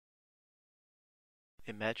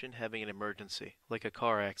Imagine having an emergency, like a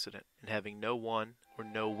car accident, and having no one or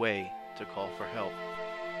no way to call for help.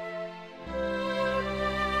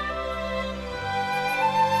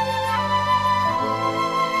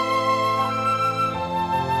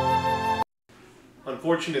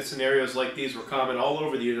 Unfortunate scenarios like these were common all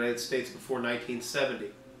over the United States before 1970.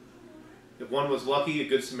 If one was lucky, a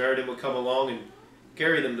good Samaritan would come along and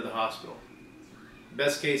carry them to the hospital.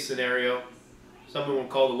 Best case scenario, someone would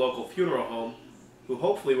call the local funeral home, who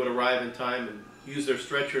hopefully would arrive in time and use their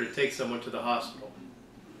stretcher to take someone to the hospital.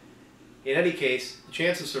 In any case, the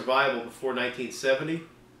chance of survival before 1970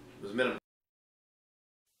 was minimal.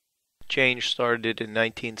 Change started in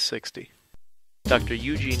 1960. Dr.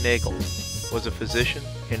 Eugene Nagel was a physician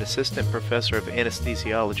and assistant professor of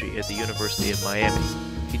anesthesiology at the University of Miami.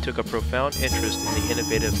 He took a profound interest in the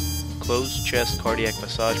innovative closed-chest cardiac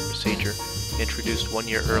massage procedure introduced 1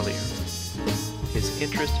 year earlier. His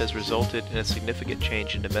interest has resulted in a significant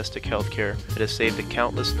change in domestic health care that has saved a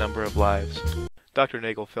countless number of lives. Dr.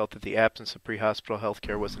 Nagel felt that the absence of pre-hospital health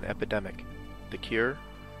care was an epidemic. The cure?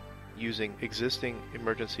 Using existing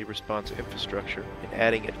emergency response infrastructure and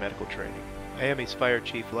adding it to medical training. Miami's fire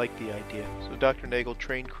chief liked the idea, so Dr. Nagel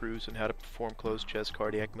trained crews on how to perform closed-chest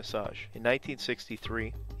cardiac massage. In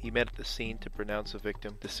 1963, he met at the scene to pronounce a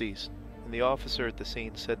victim deceased, and the officer at the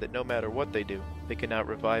scene said that no matter what they do, they cannot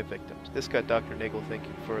revive victims. This got Dr. Nagel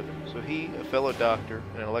thinking further, so he, a fellow doctor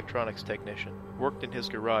and an electronics technician, worked in his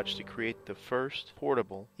garage to create the first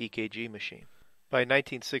portable EKG machine. By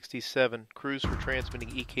 1967, crews were transmitting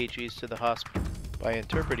EKGs to the hospital. By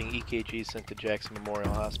interpreting EKGs sent to Jackson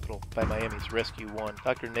Memorial Hospital by Miami's Rescue 1,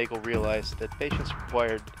 Dr. Nagel realized that patients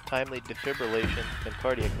required timely defibrillation and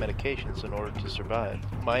cardiac medications in order to survive.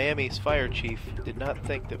 Miami's fire chief did not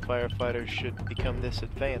think that firefighters should become this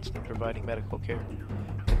advanced in providing medical care,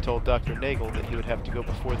 and told Dr. Nagel that he would have to go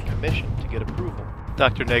before the commission to get approval.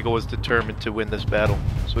 Dr. Nagel was determined to win this battle,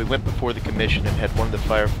 so he went before the commission and had one of the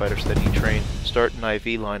firefighters that he trained start an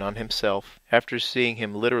IV line on himself. After seeing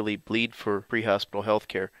him literally bleed for pre-hospital health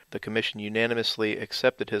care, the commission unanimously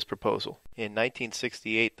accepted his proposal. In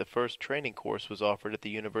 1968, the first training course was offered at the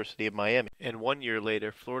University of Miami, and 1 year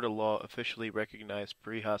later, Florida law officially recognized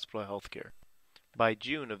pre-hospital health care. By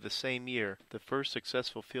June of the same year, the first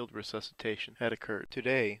successful field resuscitation had occurred.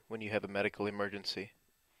 Today, when you have a medical emergency,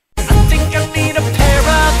 I need a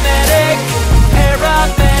paramedic,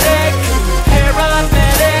 paramedic,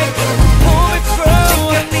 paramedic, pull me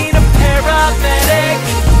through. I need a paramedic,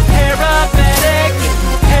 paramedic,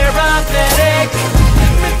 paramedic,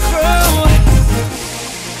 pull me through.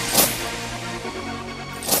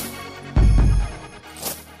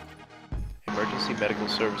 emergency medical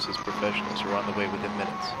services professionals are on the way within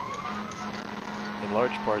minutes. In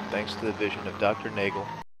large part thanks to the vision of Dr. Nagel